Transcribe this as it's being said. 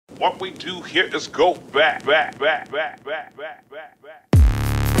What we do here is go back.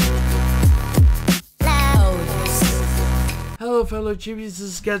 Hello fellow Chibies, this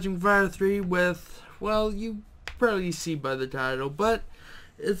is Catching Fire 3 with, well, you probably see by the title, but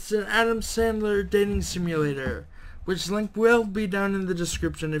it's an Adam Sandler dating simulator, which link will be down in the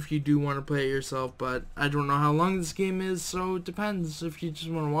description if you do want to play it yourself, but I don't know how long this game is, so it depends if you just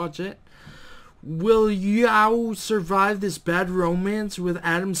want to watch it. Will you survive this bad romance with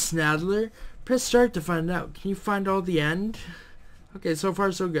Adam Sandler? Press start to find out. Can you find all the end? Okay, so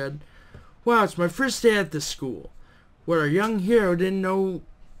far so good. Wow, it's my first day at this school. What our young hero didn't know...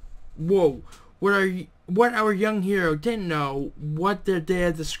 Whoa. What our young hero didn't know what their day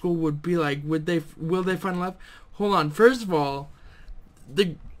at the school would be like. Will they find love? Hold on. First of all,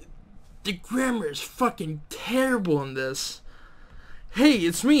 the grammar is fucking terrible in this. Hey,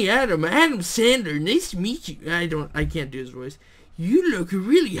 it's me, Adam Sandler. Nice to meet you. I can't do his voice. You look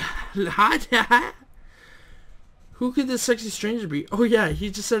really hot. Who could this sexy stranger be? Oh yeah, he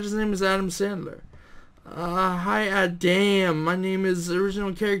just said his name is Adam Sandler. Hi, Adam. My name is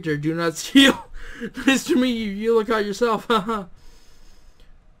original character. Do not steal. Nice to meet you. You look hot yourself.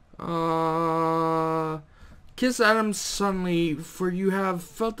 Kiss Adam suddenly, for you have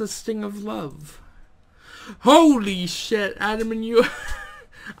felt the sting of love. Holy shit, Adam and you.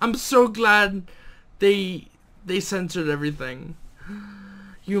 I'm so glad they censored everything.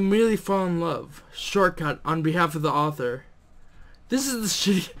 You immediately fall in love. Shortcut on behalf of the author. This is the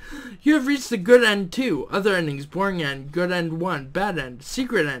shitty... You have reached the good end too. Other endings, boring end, good end 1, bad end,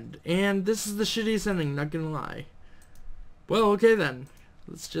 secret end. And this is the shittiest ending, not gonna lie. Well, okay then.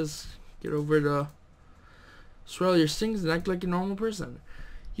 Let's just get over to swallow your stings and act like a normal person.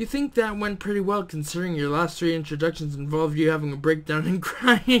 You think that went pretty well considering your last 3 introductions involved you having a breakdown and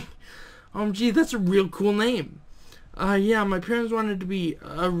crying. Gee, that's a real cool name. Yeah, my parents wanted to be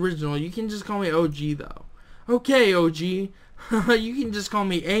original. You can just call me OG though. Okay, OG. You can just call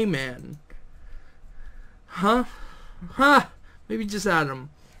me A-Man. Huh? Maybe just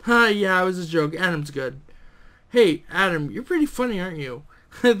Adam. Yeah, it was a joke. Adam's good. Hey, Adam, you're pretty funny, aren't you?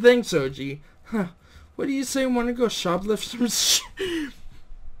 Thanks, OG. What do you say, want to go shoplift some shit?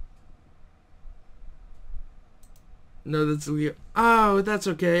 No, that's illegal. Oh, that's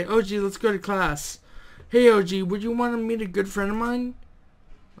okay. OG, let's go to class. Hey, OG, would you want to meet a good friend of mine?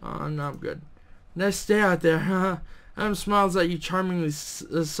 Oh, no, I'm good. Nice day out there. Adam smiles at you charmingly.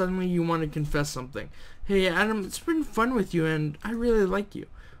 Suddenly you want to confess something. Hey, Adam, it's been fun with you, and I really like you.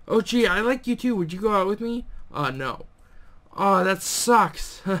 OG, I like you too. Would you go out with me? No. Oh, that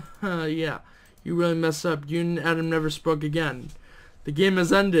sucks. Yeah, you really messed up. You and Adam never spoke again. The game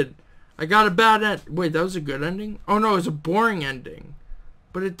has ended. I got a bad end. Wait, that was a good ending? Oh no, it's a boring ending.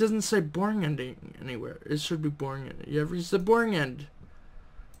 But it doesn't say boring ending anywhere. It should be boring ending. You have reached the boring end.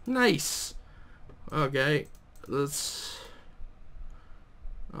 Nice. Okay, let's...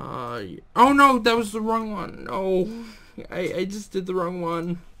 Oh no, that was the wrong one. No, I just did the wrong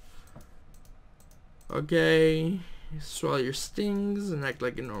one. Okay, swallow your stings and act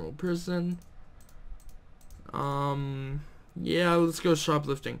like a normal person. Yeah, let's go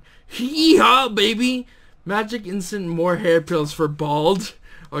shoplifting. Hee-haw, baby! Magic instant more hair pills for bald.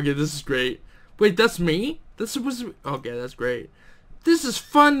 Okay, this is great. Wait, that's me? That's supposed to be... Okay, that's great. This is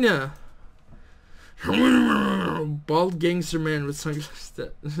fun! Bald gangster man with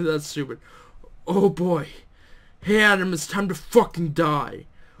sunglasses. That's stupid. Oh boy. Hey Adam, it's time to fucking die.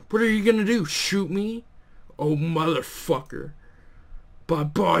 What are you gonna do? Shoot me? Oh motherfucker.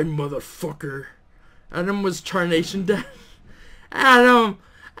 Bye-bye, motherfucker. Adam was Charnation dead. Adam!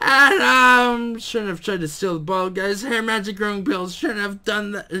 Shouldn't have tried to steal the bald guy's hair magic growing pills. Shouldn't have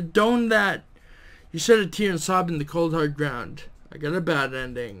done that. You shed a tear and sobbed in the cold hard ground. I got a bad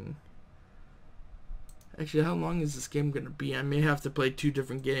ending. Actually, how long is this game gonna be? I may have to play 2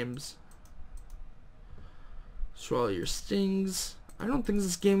 different games. Swallow your stings. I don't think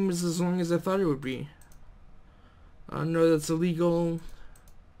this game is as long as I thought it would be. No, that's illegal.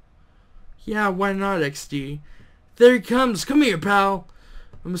 Yeah, why not, XD? There he comes. Come here, pal.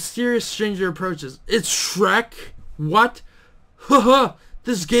 A mysterious stranger approaches. It's Shrek? What? Haha!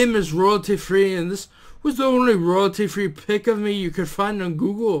 This game is royalty free, and this was the only royalty free pic of me you could find on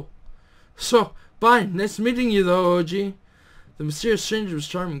Google. So, bye. Nice meeting you, though, OG. The mysterious stranger was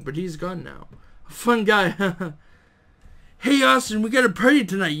charming, but he's gone now. A fun guy. Hey, Austin, we got a party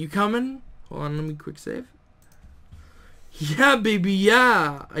tonight. You coming? Hold on, let me quick save. Yeah, baby,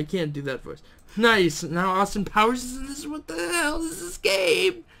 yeah. I can't do that voice. Nice. Now Austin Powers is in this. What the hell is this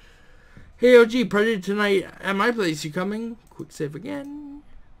game? Hey, OG, party tonight at my place. You coming? Quick save again.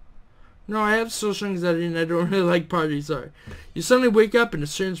 No, I have social anxiety and I don't really like parties. Sorry. You suddenly wake up in a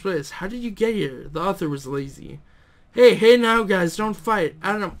strange place. How did you get here? The author was lazy. Hey now guys, don't fight.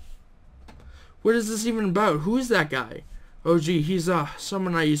 I don't know. What is this even about? Who is that guy? Oh gee, he's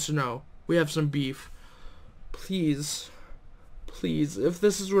someone I used to know. We have some beef. Please, if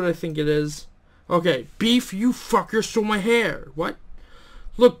this is what I think it is. Okay, beef, you fucker stole my hair. What?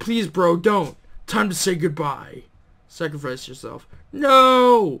 Look, please bro, don't. Time to say goodbye. Sacrifice yourself.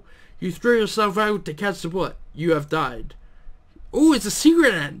 No! You throw yourself out to catch the bullet. You have died. Ooh, it's a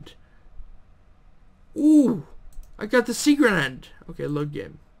secret end. Ooh, I got the secret end. Okay, load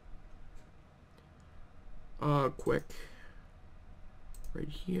game. Quick. Right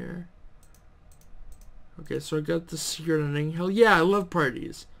here. Okay, so I got the secret ending. Hell yeah, I love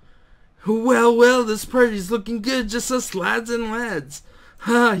parties. Well, this party's looking good. Just us lads and lads.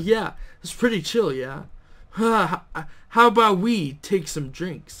 Yeah, it's pretty chill, yeah. How about we take some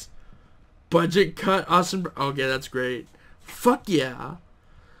drinks? Budget cut, awesome. Okay, that's great. Fuck yeah.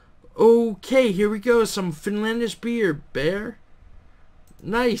 Okay, here we go. Some Finlandish beer, bear.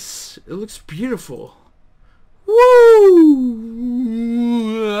 Nice. It looks beautiful. Woo!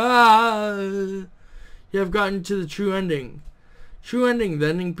 You have gotten to the true ending. True ending, the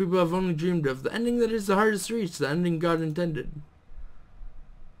ending people have only dreamed of. The ending that is the hardest to reach. The ending God intended.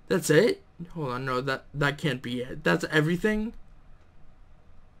 That's it? Hold on, no, that can't be it. That's everything?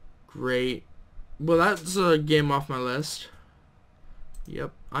 Great. Well, that's a game off my list.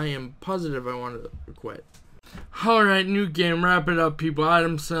 Yep, I am positive I want to quit. Alright, new game. Wrap it up, people.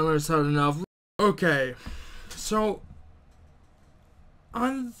 Adam Sandler's had enough. Okay, so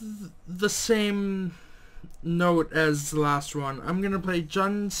on the same note as the last one, I'm gonna play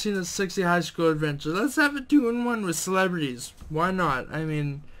John Cena's Sexy High School Adventure. Let's have a 2-in-1 with celebrities. Why not? I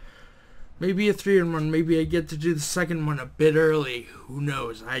mean, maybe a 3-in-1. Maybe I get to do the second one a bit early. Who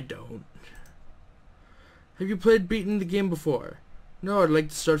knows? I don't. Have you played beating the game before? No, I'd like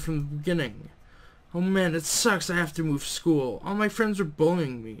to start from the beginning. Oh man, it sucks I have to move school. All my friends are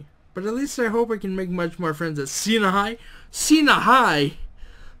bullying me. But at least I hope I can make much more friends at Cena High. Cena High?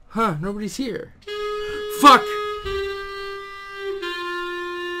 Huh, nobody's here. Fuck!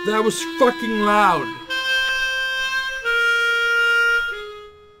 That was fucking loud.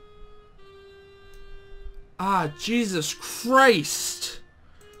 Ah, Jesus Christ.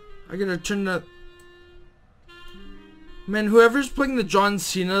 I gotta turn that... Man, whoever's playing the John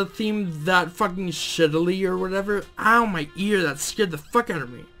Cena theme that fucking shittily or whatever. Ow, my ear, that scared the fuck out of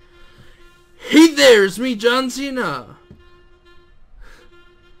me. Hey there, it's me, John Cena.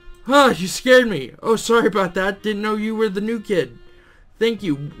 Huh, you scared me. Oh, sorry about that. Didn't know you were the new kid. Thank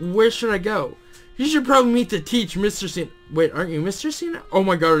you. Where should I go? You should probably meet the teacher, Mr. Cena. Wait, aren't you Mr. Cena? Oh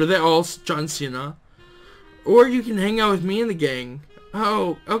my god, are they all John Cena? Or you can hang out with me and the gang.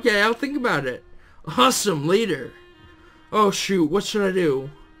 Oh, okay, I'll think about it. Awesome, later. Oh shoot, what should I do?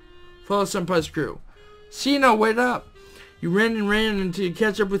 Follow Senpai's crew. Cena, wait up! You ran until you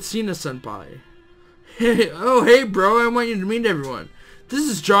catch up with Cena Senpai. Hey bro, I want you to meet everyone. This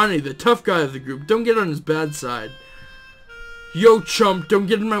is Johnny, the tough guy of the group. Don't get on his bad side. Yo chump, don't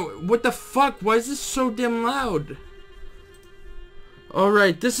get in my way. What the fuck? Why is this so damn loud?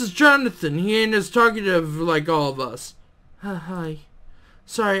 Alright, this is Jonathan. He ain't as talkative like all of us. Hi.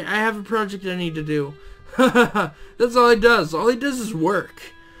 Sorry, I have a project I need to do. That's all he does. All he does is work.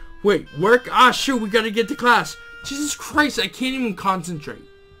 Wait, work? Ah, shoot, we gotta get to class. Jesus Christ, I can't even concentrate.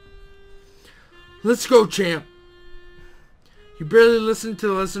 Let's go, champ. You barely listen to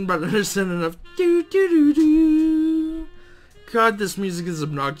the lesson, but understand enough. Do do do do. God, this music is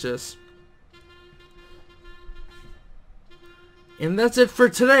obnoxious. And that's it for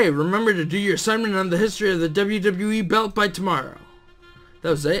today. Remember to do your assignment on the history of the WWE belt by tomorrow.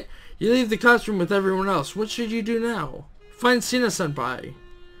 That was it. You leave the classroom with everyone else. What should you do now? Find Cena Senpai.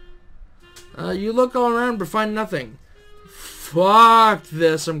 You look all around but find nothing. Fuck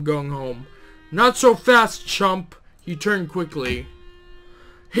this, I'm going home. Not so fast, chump. You turn quickly.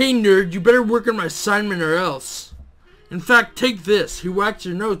 Hey nerd, you better work on my assignment or else. In fact, take this. He whacked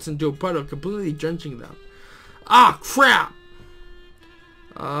your notes into a puddle, completely drenching them. Ah, crap.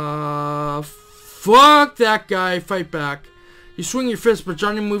 Fuck that guy. Fight back. You swing your fist, but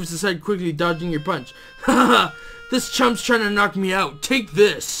Johnny moves his head quickly, dodging your punch. Haha, this chump's trying to knock me out. Take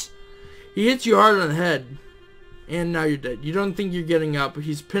this. He hits you hard on the head. And now you're dead. You don't think you're getting up.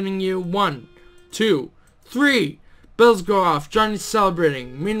 He's pinning you. 1, 2, 3. Bells go off. Johnny's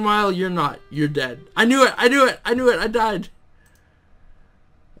celebrating. Meanwhile, you're not. You're dead. I knew it. I knew it. I knew it. I died.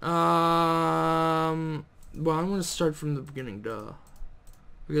 Well, I'm going to start from the beginning. Duh.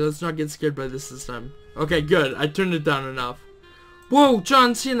 Okay, let's not get scared by this time. Okay, good. I turned it down enough. Whoa,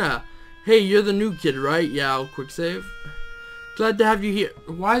 John Cena. Hey, you're the new kid, right? Yeah, I'll quick save. Glad to have you here.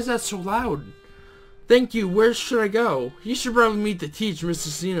 Why is that so loud? Thank you. Where should I go? You should probably meet the teacher, Mr.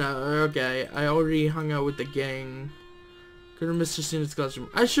 Cena. Okay, I already hung out with the gang. Go to Mr. Cena's classroom.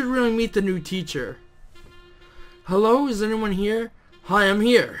 I should really meet the new teacher. Hello? Is anyone here? Hi, I'm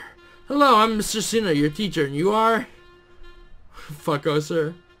here. Hello, I'm Mr. Cena, your teacher, and you are? Fucko,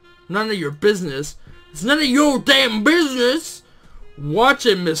 sir. None of your business. It's none of your damn business! Watch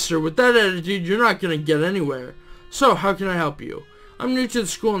it, mister. With that attitude, you're not gonna get anywhere. So, how can I help you? I'm new to the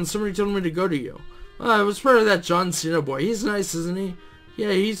school and somebody told me to go to you. I was part of that John Cena boy. He's nice, isn't he?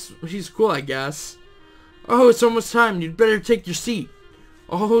 Yeah, he's cool, I guess. Oh, it's almost time. You'd better take your seat.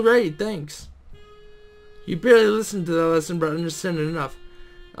 Alright, thanks. You barely listened to that lesson, but understand it enough.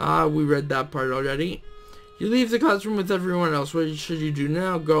 We read that part already. You leave the classroom with everyone else. What should you do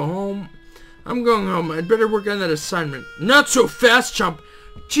now? Go home? I'm going home. I'd better work on that assignment. Not so fast, chump!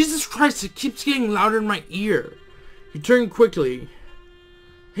 Jesus Christ, it keeps getting louder in my ear. You turn quickly.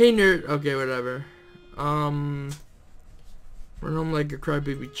 Hey, nerd. Okay, whatever. Run home like a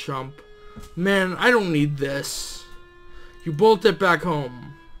crybaby chump. Man, I don't need this. You bolt it back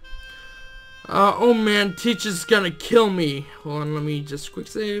home. Oh man, teacher's gonna kill me. Hold on, let me just quick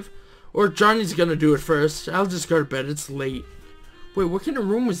save. Or Johnny's gonna do it first. I'll just go to bed, it's late. Wait, what kind of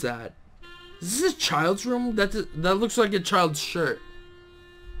room was that? Is this a child's room? That looks like a child's shirt.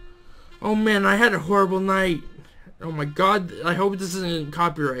 Oh man, I had a horrible night. Oh my god, I hope this isn't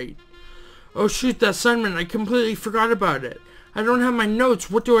copyright. Oh shoot, the assignment, I completely forgot about it. I don't have my notes,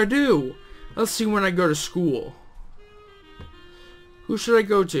 what do I do? I'll see when I go to school. Who should I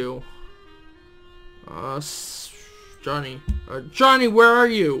go to? Johnny. Johnny, where are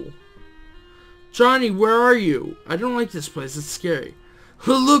you? Johnny, where are you? I don't like this place, it's scary.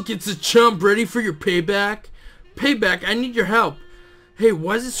 Look, it's a chump, ready for your payback? Payback, I need your help. Hey,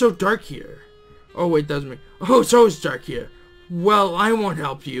 why is it so dark here? Oh wait, that was me. Oh, it's always dark here. Well, I won't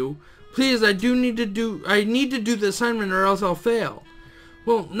help you. Please, I need to do the assignment or else I'll fail.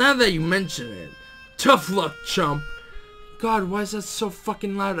 Well, now that you mention it. Tough luck, chump. God, why is that so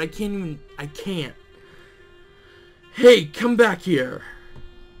fucking loud? I can't. Hey, come back here.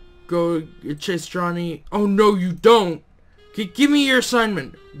 Go chase Johnny. Oh, no, you don't. Give me your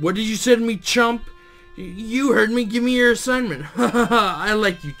assignment. What did you say to me, chump? You heard me. Give me your assignment. Ha ha ha. I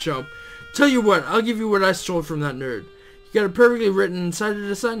like you, chump. Tell you what, I'll give you what I stole from that nerd. You got it perfectly written and cited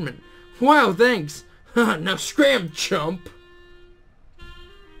assignment. Wow, thanks. Now scram, chump.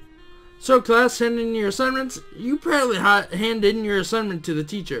 So, class, hand in your assignments. You proudly hand in your assignment to the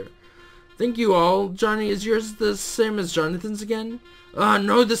teacher. Thank you all. Johnny, is yours the same as Jonathan's again?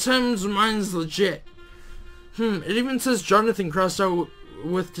 No, this time mine's legit. It even says Jonathan crossed out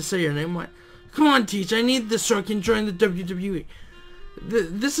with to say your name. What? Come on, teach. I need this so I can join the WWE.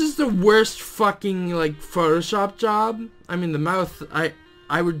 This is the worst fucking, like, Photoshop job. I mean, the mouth,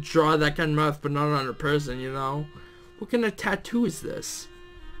 I would draw that kind of mouth, but not on a person, you know? What kind of tattoo is this?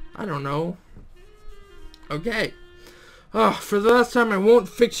 I don't know. Okay. Oh, for the last time, I won't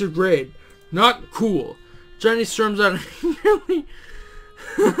fix your grade. Not cool. Johnny storms out. Really?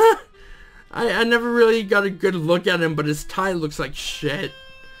 I never really got a good look at him, but his tie looks like shit.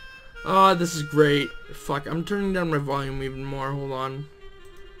 Oh, this is great. Fuck, I'm turning down my volume even more. Hold on.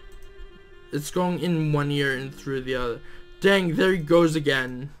 It's going in one ear and through the other. Dang, there he goes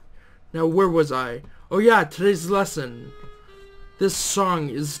again. Now, where was I? Oh yeah, today's lesson. This song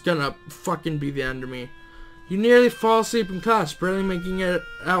is gonna fucking be the end of me. You nearly fall asleep in class, barely making it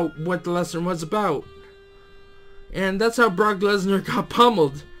out what the lesson was about. And that's how Brock Lesnar got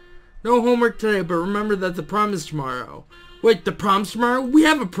pummeled. No homework today, but remember that the prom is tomorrow. Wait, the prom's tomorrow? We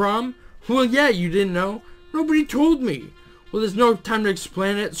have a prom? Well, yeah, you didn't know. Nobody told me. Well, there's no time to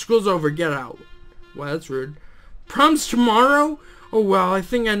explain it. School's over. Get out. Wow, that's rude. Prom's tomorrow? Oh, well, I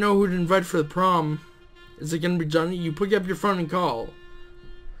think I know who to invite for the prom. Is it gonna be Johnny? You pick up your phone and call.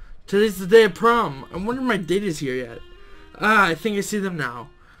 Today's the day of prom. I wonder if my date is here yet. I think I see them now.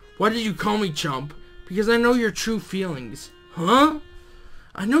 Why did you call me chump? Because I know your true feelings. Huh?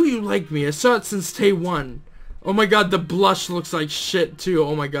 I know you like me. I saw it since day one. Oh my god, the blush looks like shit too.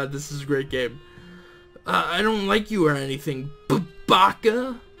 Oh my god, this is a great game. I don't like you or anything.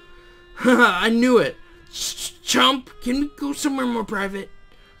 Baka? I knew it. Chump, can we go somewhere more private?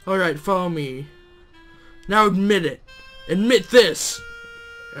 Alright, follow me. Now admit it. Admit this.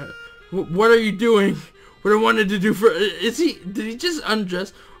 What are you doing? What I wanted to do for... Did he just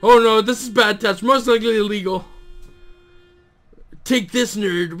undress? Oh no, this is bad touch. Most likely illegal. Take this,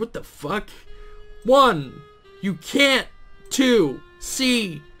 nerd. What the fuck? 1. You can't. 2.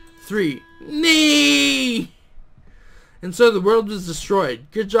 C. 3. Knee. And so the world was destroyed.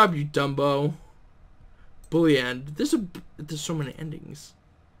 Good job, you Dumbo. Bully end. There's so many endings.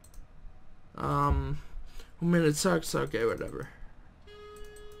 Oh man, it sucks. Okay, whatever.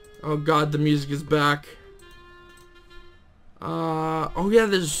 Oh god, the music is back. Oh yeah,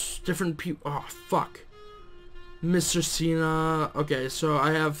 there's different people. Oh fuck. Mr. Cena. Okay, so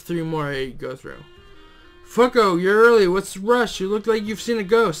I have 3 more I go through. Fucko, you're early. What's the rush? You look like you've seen a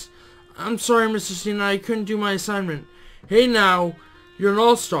ghost. I'm sorry, Mr. Cena. I couldn't do my assignment. Hey now, you're an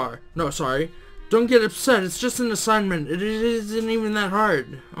all-star. No, sorry. Don't get upset. It's just an assignment. It isn't even that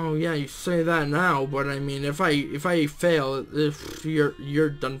hard. Oh yeah, you say that now, but I mean, if I fail, you're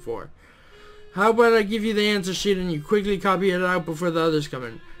done for. How about I give you the answer sheet and you quickly copy it out before the others come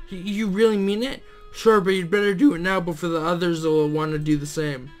in? You really mean it? Sure, but you'd better do it now before the others will want to do the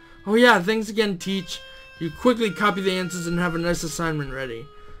same. Oh yeah, thanks again, Teach. You quickly copy the answers and have a nice assignment ready.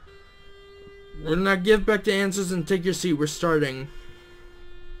 We'll now give back the answers and take your seat. We're starting.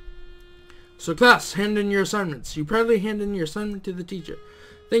 So class, hand in your assignments. You proudly hand in your assignment to the teacher.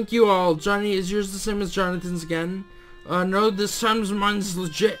 Thank you all. Johnny, is yours the same as Jonathan's again? No, this time's mine's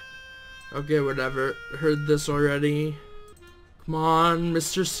legit. Okay, whatever. Heard this already. Come on,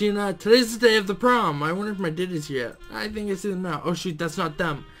 Mr. Cena. Today's the day of the prom. I wonder if my date is here yet. I think I see them now. Oh shoot, that's not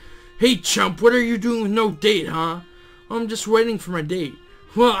them. Hey chump, what are you doing with no date, huh? Oh, I'm just waiting for my date.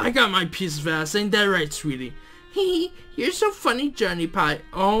 Well, I got my piece of ass. Ain't that right, sweetie? Hee, you're so funny, Johnny Pie.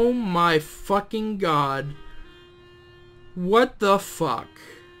 Oh my fucking god. What the fuck?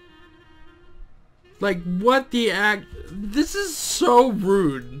 Like, what the act? This is so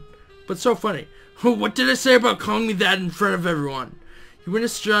rude, but so funny. What did I say about calling me that in front of everyone? You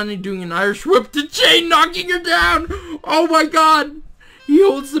witnessed Johnny doing an Irish whip to Jane, knocking her down. Oh my god. He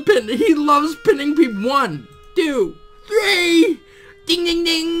holds the pin. He loves pinning people. 1, 2, 3. Ding, ding,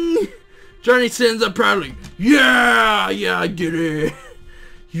 ding. Johnny stands up proudly. Yeah, I did it.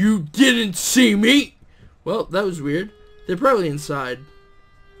 You didn't see me. Well, that was weird. They're probably inside.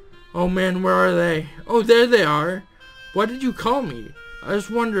 Oh man, where are they? Oh, there they are. Why did you call me? I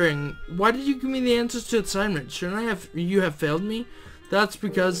was wondering, why did you give me the answers to the assignment? Shouldn't you have failed me? That's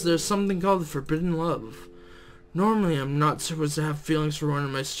because there's something called forbidden love. Normally, I'm not supposed to have feelings for one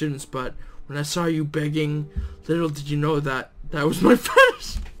of my students, but when I saw you begging, little did you know that was my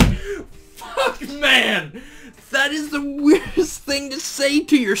fetish. Fuck, man! That is the weirdest thing to say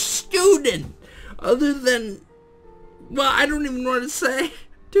to your student. Other than, well, I don't even know what to say.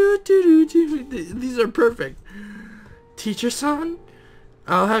 These are perfect. Teacher-son?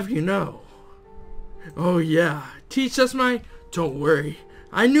 I'll have you know. Oh yeah. Teach us my... Don't worry.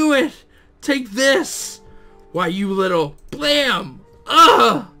 I knew it. Take this. Why, you little... Blam!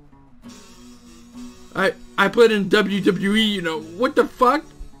 Ugh! I played in WWE, you know. What the fuck?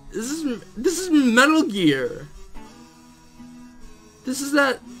 This is Metal Gear. This is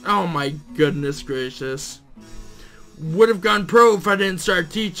that... Oh my goodness gracious. Would have gone pro if I didn't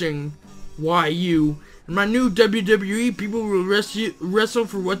start teaching. Why, you... In my new WWE, people will wrestle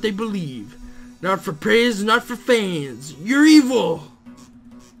for what they believe. Not for praise, not for fans. You're evil!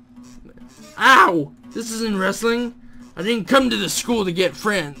 Ow! This isn't wrestling. I didn't come to the school to get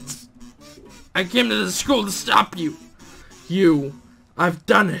friends. I came to the school to stop you. I've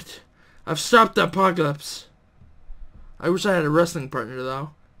done it. I've stopped the apocalypse. I wish I had a wrestling partner,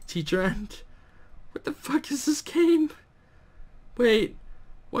 though. Teacher end. What the fuck is this game? Wait.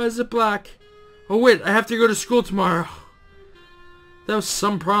 Why is it black? Oh wait, I have to go to school tomorrow. That was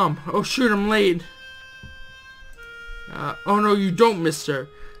some prom. Oh shoot, I'm late. Oh no, you don't, mister.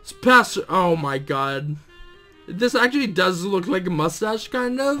 It's past... Oh my god. This actually does look like a mustache,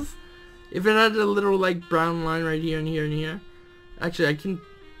 kind of. If it had a little, like, brown line right here and here and here. Actually, I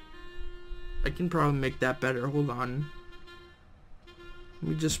can probably make that better. Hold on.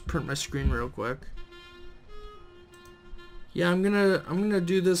 Let me just print my screen real quick. Yeah, I'm gonna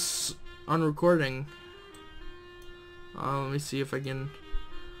do this on recording. Let me see if I can...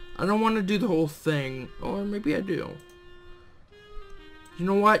 I don't want to do the whole thing. Or maybe I do. You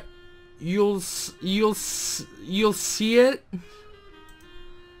know what? You'll see it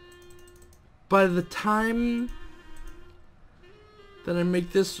by the time that I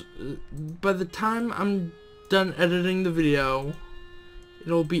make this. By the time I'm done editing the video,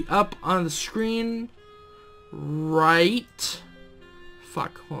 it'll be up on the screen. Right?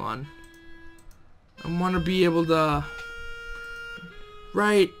 Fuck, hold on. I want to be able to...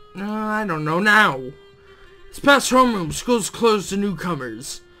 Right? I don't know now. It's past homeroom. School's closed to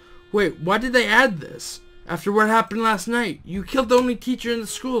newcomers. Wait, why did they add this? After what happened last night. You killed the only teacher in the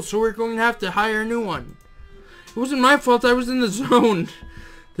school, so we're going to have to hire a new one. It wasn't my fault. I was in the zone.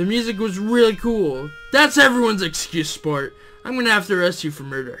 The music was really cool. That's everyone's excuse, sport. I'm gonna have to arrest you for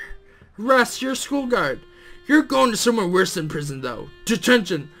murder. Arrest? You're a school guard. You're going to somewhere worse than prison, though.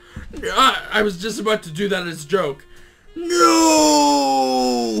 Detention. I was just about to do that as a joke.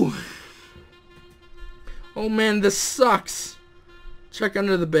 No! Oh man, this sucks. Check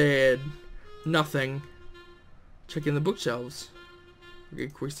under the bed. Nothing. Check in the bookshelves. Okay,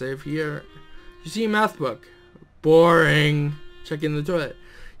 quick save here. You see a math book. Boring. Check in the toilet.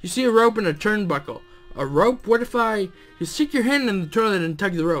 You see a rope and a turnbuckle. A rope? What if you stick your hand in the toilet and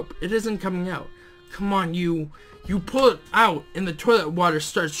tug the rope? It isn't coming out. Come on, you pull it out and the toilet water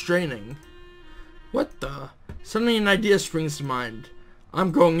starts draining. What the? Suddenly an idea springs to mind.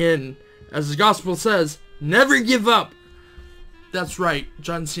 I'm going in. As the gospel says, never give up. That's right.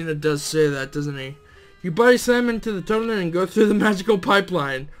 John Cena does say that, doesn't he? You body slam into the toilet and go through the magical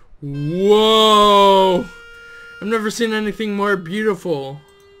pipeline. Whoa! I've never seen anything more beautiful.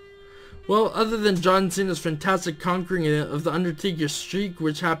 Well, other than John Cena's fantastic conquering of the Undertaker's streak,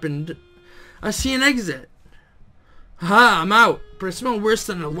 which happened, I see an exit. Ha! I'm out, but I smell worse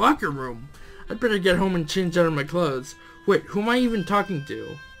than a locker room. I'd better get home and change out of my clothes. Wait, who am I even talking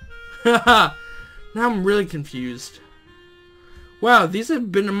to? Haha! Now I'm really confused. Wow, these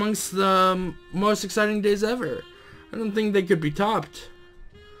have been amongst the most exciting days ever. I don't think they could be topped.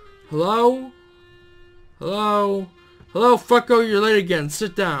 Hello? Hello? Hello, fucko, you're late again.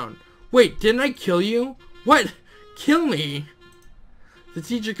 Sit down. Wait, didn't I kill you? What? Kill me? The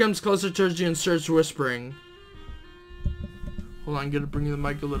teacher comes closer towards you and starts whispering. Hold on, I'm gonna bring the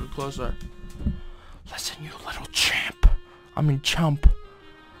mic a little closer. Listen, you little chump.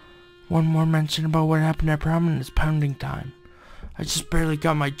 One more mention about what happened at prom and it's pounding time. I just barely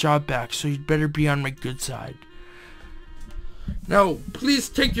got my job back, so you'd better be on my good side. Now, please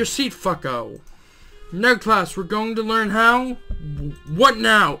take your seat, fucko. Now, class, we're going to learn how? What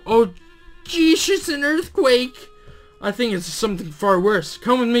now? Oh, geez, it's an earthquake. I think it's something far worse.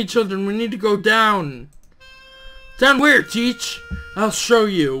 Come with me, children. We need to go down. Down where, Teach? I'll show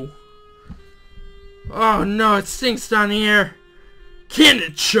you. Oh, no, it stinks down here. Can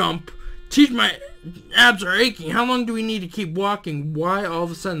it, chump? Teach, my abs are aching. How long do we need to keep walking? Why all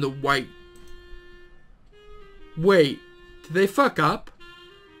of a sudden the white? Wait, did they fuck up?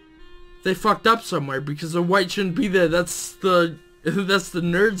 They fucked up somewhere because the white shouldn't be there. That's the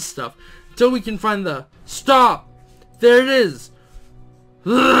nerd stuff. Until we can find the... Stop! There it is!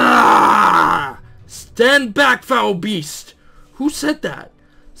 Stand back, foul beast! Who said that?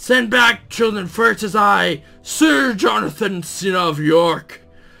 Stand back, children, for it is I, Sir Jonathan Cena of York.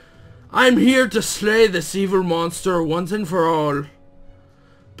 I'm here to slay this evil monster once and for all.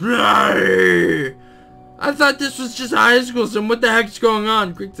 Blah! I thought this was just high school, so what the heck's going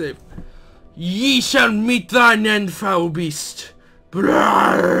on? Quick save. Ye shall meet thine end, foul beast.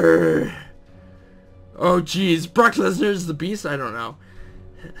 Blah! Oh jeez, Brock Lesnar's the beast? I don't know.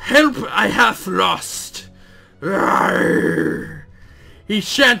 Help, I have lost. Rawr. He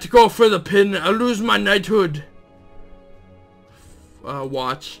shan't go for the pin. I'll lose my knighthood.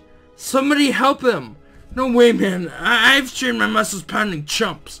 Watch. Somebody help him. No way, man. I've trained my muscles pounding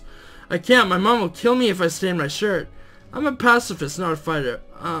chumps. I can't. My mom will kill me if I stay in my shirt. I'm a pacifist, not a fighter.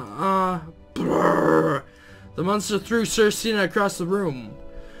 Brrr. The monster threw Sir Cena across the room.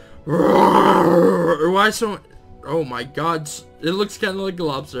 Why so... Oh my god. It looks kind of like a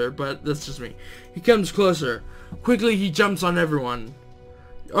lobster, but that's just me. He comes closer. Quickly, he jumps on everyone.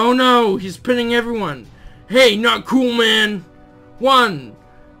 Oh no, he's pinning everyone. Hey, not cool, man. 1.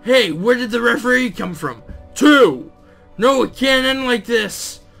 Hey, where did the referee come from? 2. No, it can't end like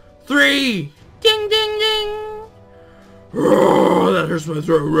this. 3. Ding, ding, ding. Oh, that hurts my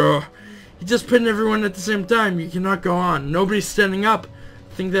throat. He just pinned everyone at the same time. You cannot go on. Nobody's standing up.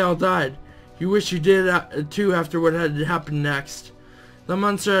 I think they all died. You wish you did too after what had happened next. The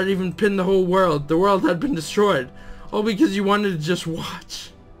monster had even pinned the whole world. The world had been destroyed. All because you wanted to just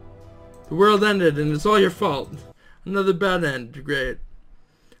watch. The world ended and it's all your fault. Another bad end. Great.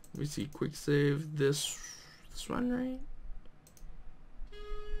 Let me see. Quick save. This one, right?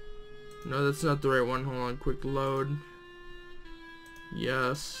 No, that's not the right one. Hold on. Quick load.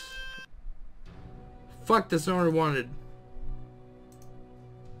 Yes. Fuck, that's not what I wanted.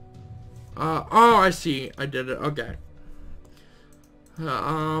 Oh, I see. I did it. Okay.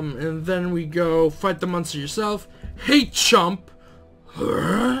 And then we go fight the monster yourself. Hey, chump!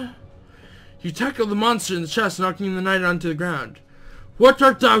 Huh? You tackle the monster in the chest, knocking the knight onto the ground. What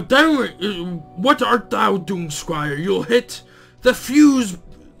art thou doing? What art thou doing, squire? You'll hit the fuse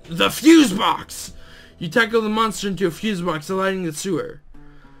box. You tackle the monster into a fuse box, lighting the sewer.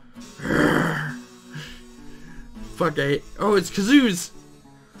 Fuck, I hate... Oh, it's kazoos.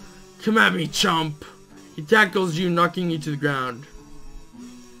 Come at me, chump. He tackles you, knocking you to the ground.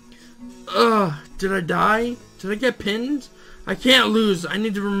 Did I die? Did I get pinned? I can't lose. I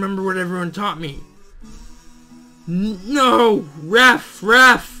need to remember what everyone taught me. No! Ref!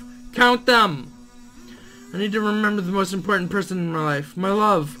 Count them! I need to remember the most important person in my life. My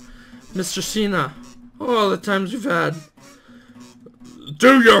love. Mr. Cena. Oh, all the times we've had.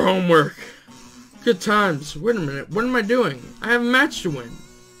 Do your homework! Good times. Wait a minute. What am I doing? I have a match to win.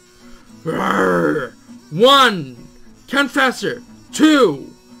 Rawr. 1. Count faster.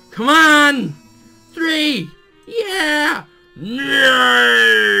 2. Come on! 3. Yeah!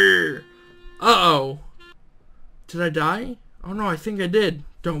 Uh-oh. Did I die? Oh no, I think I did.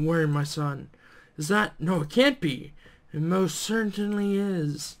 Don't worry, my son. Is that... No, it can't be. It most certainly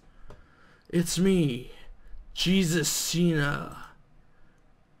is. It's me. Jesus Cena.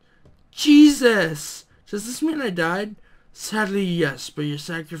 Jesus! Does this mean I died? Sadly, yes, but your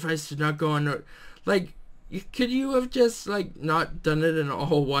sacrifice did not go unnoticed. Like, could you have just, like, not done it in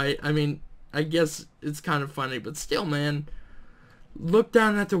all white? I mean, I guess it's kind of funny, but still, man. Look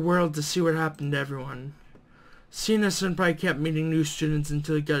down at the world to see what happened to everyone. Cena Senpai kept meeting new students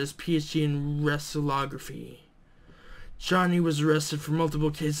until he got his PhD in wrestlography. Johnny was arrested for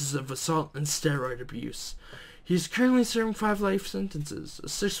multiple cases of assault and steroid abuse. He is currently serving 5 life sentences. A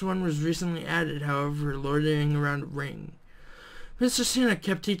 6th one was recently added, however, loitering around a ring. Mr. Cena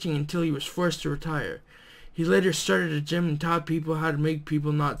kept teaching until he was forced to retire. He later started a gym and taught people how to make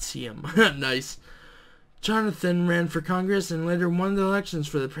people not see him. Nice. Jonathan ran for Congress and later won the elections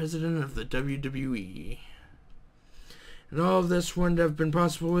for the president of the WWE. And all of this wouldn't have been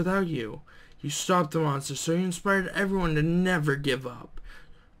possible without you. You stopped the monster, so you inspired everyone to never give up.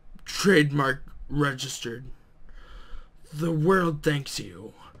 Trademark registered. The world thanks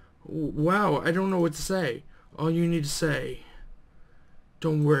you. Wow, I don't know what to say. All you need to say.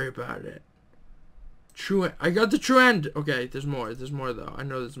 Don't worry about it. I got the true end. Okay, there's more. There's more, though. I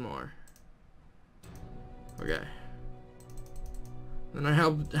know there's more. Okay. Then I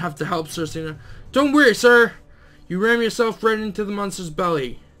have to help Sir Cena. Don't worry, sir. You ram yourself right into the monster's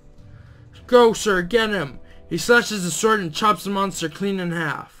belly. Go, sir. Get him. He slashes his sword and chops the monster clean in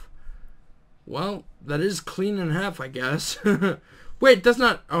half. Well, that is clean in half, I guess. Wait, that's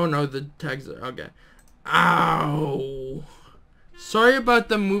not... Oh, no, the tags are... Okay. Ow. Sorry about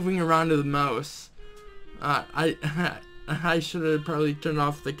them moving around to the mouse. I should have probably turned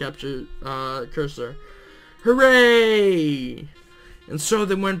off the capture cursor. Hooray! And so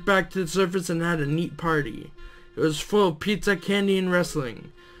they went back to the surface and had a neat party. It was full of pizza, candy, and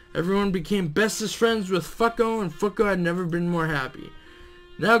wrestling. Everyone became bestest friends with Fucko, and Fucko had never been more happy.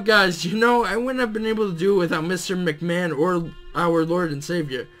 Now guys, you know, I wouldn't have been able to do it without Mr. McMahon or our Lord and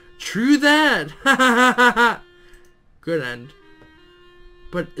Savior. True that! Ha ha ha ha! Good end.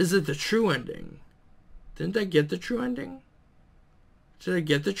 But is it the true ending? Didn't I get the true ending? Did I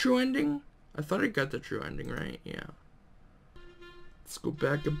get the true ending? I thought I got the true ending, right? Yeah. Let's go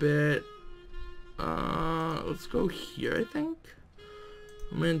back a bit. Let's go here, I think.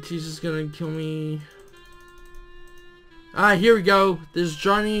 Mantis is gonna kill me. Ah, here we go. There's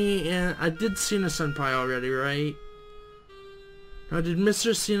Johnny and... I did Cena Senpai already, right? I did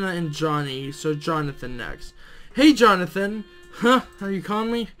Mr. Cena and Johnny, so Jonathan next. Hey, Jonathan! Huh? Are you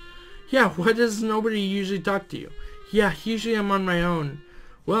calling me? Yeah, why does nobody usually talk to you? Yeah, usually I'm on my own.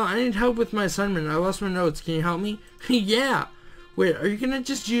 Well, I need help with my assignment. I lost my notes. Can you help me? Yeah! Wait, are you gonna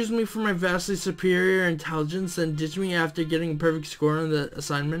just use me for my vastly superior intelligence and ditch me after getting a perfect score on the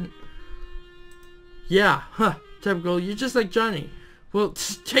assignment? Yeah, huh. Typical, you're just like Johnny. Well,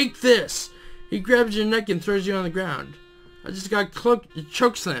 take this! He grabs your neck and throws you on the ground. I just got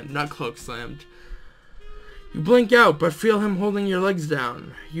choke slammed, not cloak slammed. You blink out, but feel him holding your legs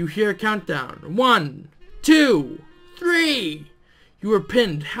down. You hear a countdown. 1, 2, 3! You were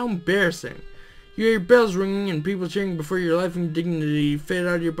pinned. How embarrassing. You hear bells ringing and people cheering before your life and dignity fade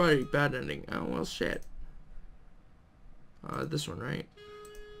out of your body. Bad ending. Oh, well, shit. This one, right?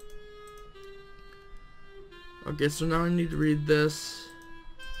 Okay, so now I need to read this.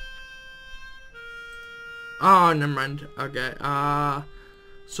 Oh, never mind. Okay,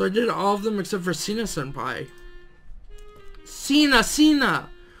 so I did all of them except for Cena Senpai. Cena!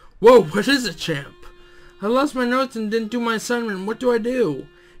 Whoa, what is it, champ? I lost my notes and didn't do my assignment. What do I do?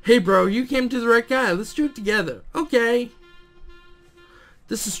 Hey, bro, you came to the right guy. Let's do it together. Okay.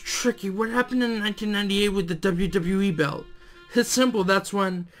 This is tricky. What happened in 1998 with the WWE belt? It's simple. That's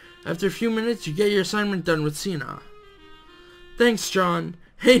when, after a few minutes, you get your assignment done with Cena. Thanks, John.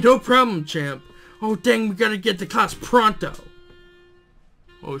 Hey, no problem, champ. Oh, dang, we gotta get to class pronto.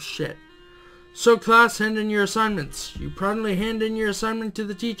 Oh, shit. So class, hand in your assignments. You proudly hand in your assignment to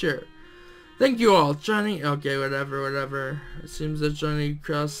the teacher. Thank you all, Johnny. Okay, whatever. It seems that Johnny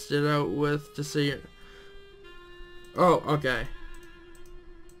crossed it out with to say it. Oh, okay.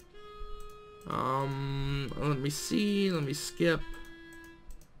 Let me see. Let me skip.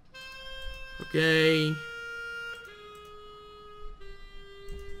 Okay.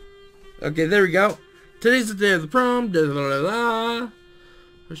 Okay, there we go. Today's the day of the prom. Da, da, da, da.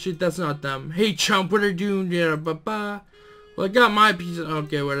 Oh shit, that's not them. Hey chump, what are you doing? Da, ba, ba. Well, I got my piece.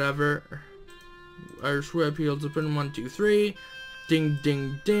 Okay, whatever. Irish whip heels open. 1, 2, 3. Ding,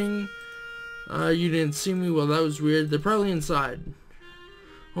 ding, ding. You didn't see me? Well, that was weird. They're probably inside.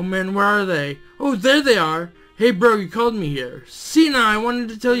 Oh man, where are they? Oh, there they are. Hey bro, you called me here. Cena, I wanted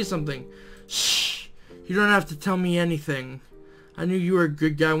to tell you something. Shh. You don't have to tell me anything. I knew you were a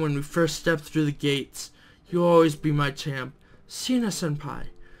good guy when we first stepped through the gates. You'll always be my champ. Cena senpai.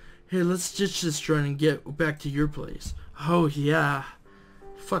 Hey, let's ditch this joint and get back to your place. Oh yeah.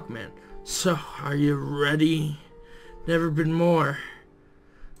 Fuck man. So, are you ready? Never been more.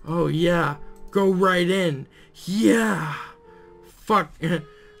 Oh yeah. Go right in. Yeah. Fuck.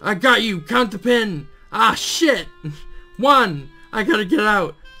 I got you. Count the pin. Ah, shit. 1. I gotta get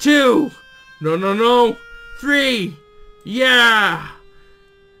out. 2. No. 3. Yeah.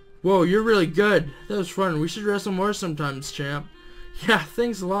 Whoa, you're really good. That was fun. We should wrestle more sometimes, champ. Yeah,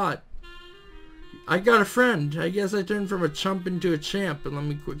 thanks a lot. I got a friend. I guess I turned from a chump into a champ. But let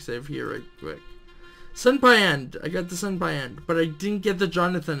me quick save here right quick. Senpai end. I got the senpai end. But I didn't get the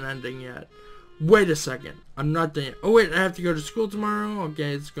Jonathan ending yet. Wait a second. I'm not done yet. Oh wait, I have to go to school tomorrow?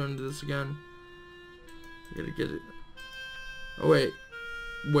 Okay, let's go into this again. I gotta get it. Oh wait.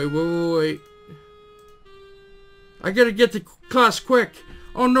 Wait. I gotta get to class quick.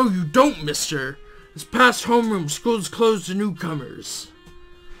 Oh no, you don't, mister. It's past homeroom. School's closed to newcomers.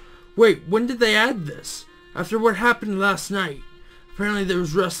 Wait, when did they add this? After what happened last night. Apparently there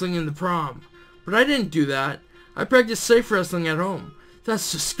was wrestling in the prom. But I didn't do that. I practiced safe wrestling at home.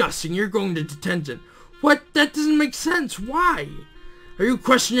 That's disgusting. You're going to detention. What? That doesn't make sense. Why? Are you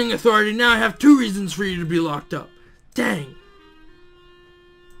questioning authority? Now I have 2 reasons for you to be locked up. Dang.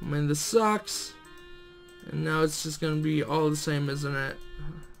 Oh man, this sucks. And now it's just going to be all the same, isn't it?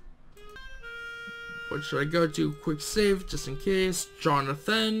 What should I go to? Quick save, just in case.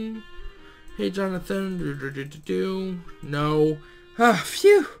 Jonathan. Hey, Jonathan. No. Ah,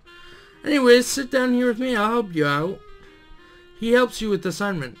 phew. Anyways, sit down here with me. I'll help you out. He helps you with the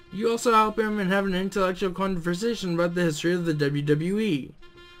assignment. You also help him and have an intellectual conversation about the history of the WWE.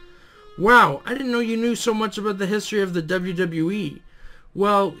 Wow, I didn't know you knew so much about the history of the WWE.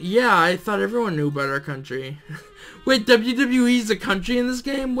 Well, yeah, I thought everyone knew about our country. Wait, WWE is a country in this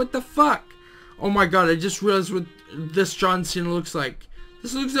game? What the fuck? Oh my god, I just realized what this John Cena looks like.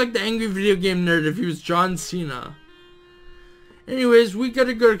 This looks like the angry video game nerd if he was John Cena. Anyways, we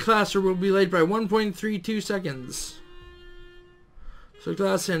gotta go to class or we'll be late by 1.32 seconds. So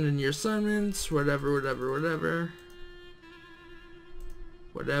class, hand in your assignments, whatever.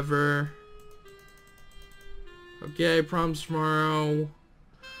 Okay, prom's tomorrow.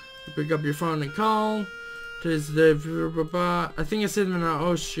 You pick up your phone and call. Today's the day. I think I said them now.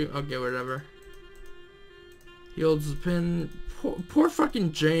 Oh shoot. Okay, whatever. He holds the pin. Poor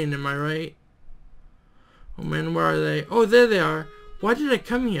fucking Jane, am I right? Oh man, where are they? Oh, there they are. Why did I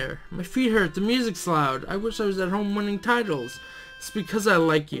come here? My feet hurt. The music's loud. I wish I was at home winning titles. It's because I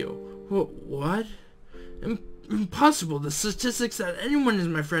like you. What? Impossible. The statistics that anyone is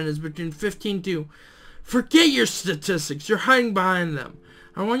my friend is between 15 to... Forget your statistics. You're hiding behind them.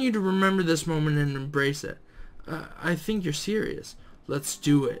 I want you to remember this moment and embrace it. I think you're serious. Let's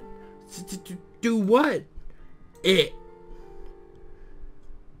do it. Do what? It.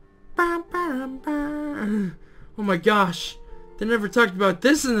 Oh my gosh. They never talked about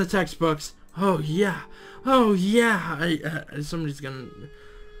this in the textbooks. Oh yeah. Somebody's gonna...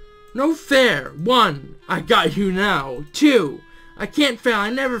 No fair. 1. I got you now. 2. I can't fail. I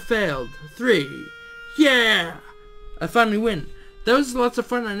never failed. 3. Yeah. I finally win. That was lots of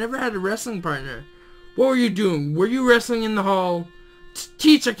fun. I never had a wrestling partner. What were you doing? Were you wrestling in the hall?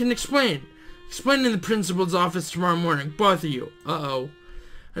 Teach, I can explain. Explain in the principal's office tomorrow morning. Both of you. Uh-oh.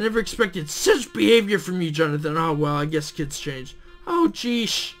 I never expected such behavior from you, Jonathan. Oh, well, I guess kids change. Oh,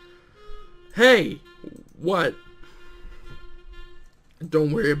 geesh. Hey. What?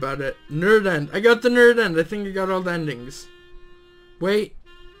 Don't worry about it. Nerd end. I got the nerd end. I think I got all the endings. Wait.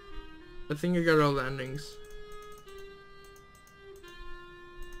 I think I got all the endings.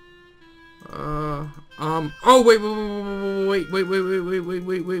 Oh, wait.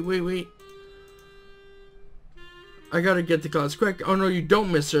 I gotta get to class quick. Oh no, you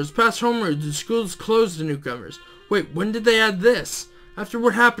don't, mister. It's past homeroom. The school's closed to newcomers. Wait, when did they add this? After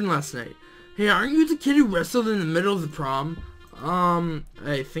what happened last night? Hey, aren't you the kid who wrestled in the middle of the prom?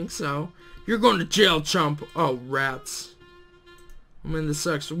 I think so. You're going to jail, chump. Oh, rats. Oh man, this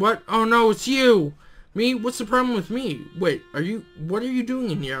sucks. What? Oh no, it's you! Me? What's the problem with me? Wait, what are you doing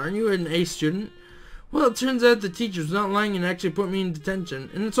in here? Aren't you an A student? Well, it turns out the teacher's not lying and actually put me in detention,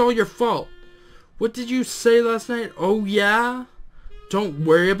 and it's all your fault. What did you say last night? Oh yeah? Don't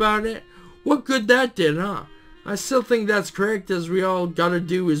worry about it? What good that did, huh? I still think that's correct, as we all gotta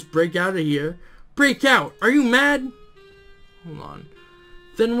do is break out of here. Break out? Are you mad? Hold on.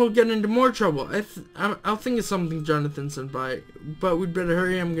 Then we'll get into more trouble. I'll think of something Jonathan sent by, but we'd better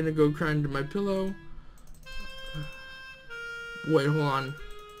hurry. I'm gonna go cry into my pillow. Wait, hold on.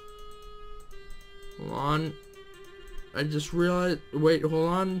 Hold on. I just realized. Wait, hold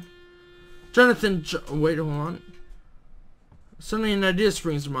on. Jonathan, wait, hold on. Suddenly an idea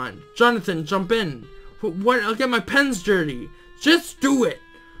springs to mind. Jonathan, jump in. What? I'll get my pens dirty. Just do it.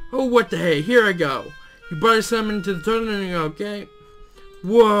 Oh, what the hey? Here I go. You body slam into the toilet and you go, okay.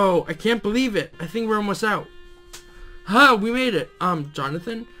 Whoa, I can't believe it. I think we're almost out. Ha, we made it.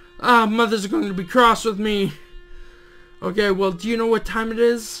 Jonathan? Mother's going to be cross with me. Okay, well, do you know what time it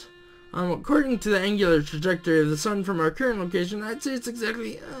is? According to the angular trajectory of the sun from our current location, I'd say it's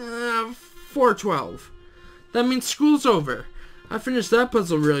exactly, 4:12. That means school's over. I finished that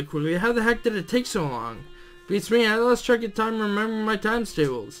puzzle really quickly. How the heck did it take so long? Beats me, I lost track of time remembering my times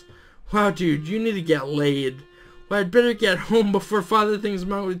tables. Wow, dude, you need to get laid. Well, I'd better get home before father thinks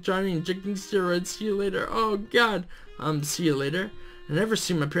I'm out with Johnny injecting steroids. See you later. Oh, God. See you later. I never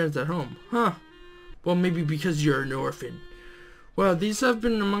see my parents at home. Huh. Well, maybe because you're an orphan. Well, these have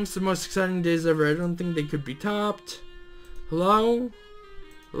been amongst the most exciting days ever. I don't think they could be topped. Hello?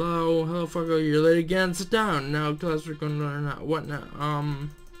 Hello? Hello, fucko. You're late again. Sit down. Now, class, we're going to learn how. What now?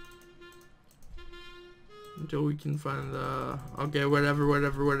 Until we can find the... Okay,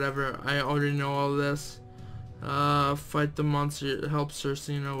 whatever. I already know all this. Fight the monster, help Sir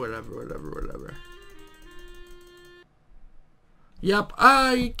Cena, whatever. Yep,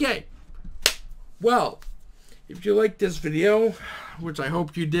 okay. Well, if you liked this video, which I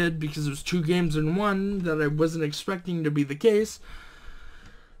hope you did because it was 2 games in 1 that I wasn't expecting to be the case,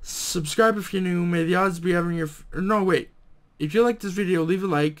 subscribe if you're new. May the odds be ever in your... No, wait. If you liked this video, leave a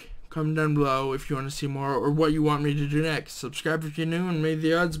like. Comment down below if you want to see more or what you want me to do next. Subscribe if you're new, and may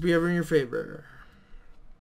the odds be ever in your favor.